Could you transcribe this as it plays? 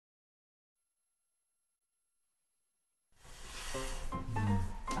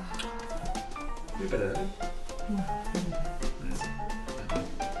You better.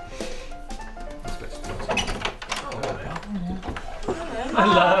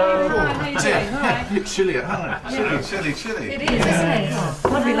 Hello. Hi, how you doing? All right. It's chilly at home. Chilly. It is, isn't it?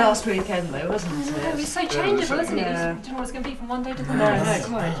 Lovely last weekend though, wasn't It it? was so changeable, isn't it? Yeah. You didn't know what it's going to be from one day to the No, next.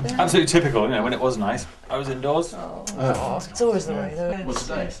 quite. Absolutely typical, you know, when it was nice. I was indoors. It's always the way though. What's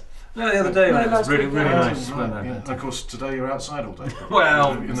today? No, the other day when it was last really, weekend. really nice. Yeah. Of course, today you're outside all day.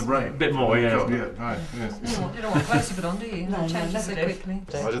 Well, in the rain. a bit more, yeah. God, yeah, right. Yeah. You don't want clothes to put on, do you? No, Change never so do. quickly.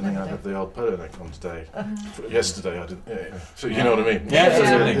 I didn't think I'd have the old polo neck on today. Yesterday I didn't. Yeah. So you know what I mean? Yeah,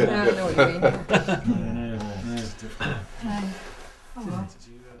 absolutely. Yeah, I know what you mean. It's different. Oh, well.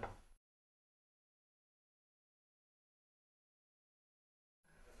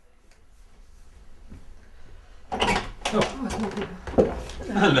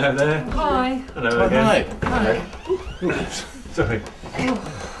 Hello there. Hi. Hello again. Hi. Hi. Sorry.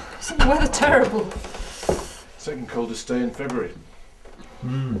 Isn't the weather terrible? Second coldest day in February.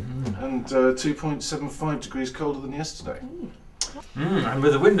 And 2.75 degrees colder than yesterday. And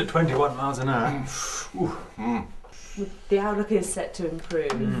with the wind at 21 miles an hour. The outlook is set to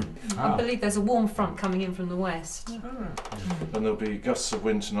improve. I believe there's a warm front coming in from the west. And there'll be gusts of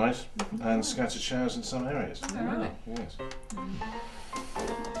wind tonight and scattered showers in some areas. Oh, really? Yes.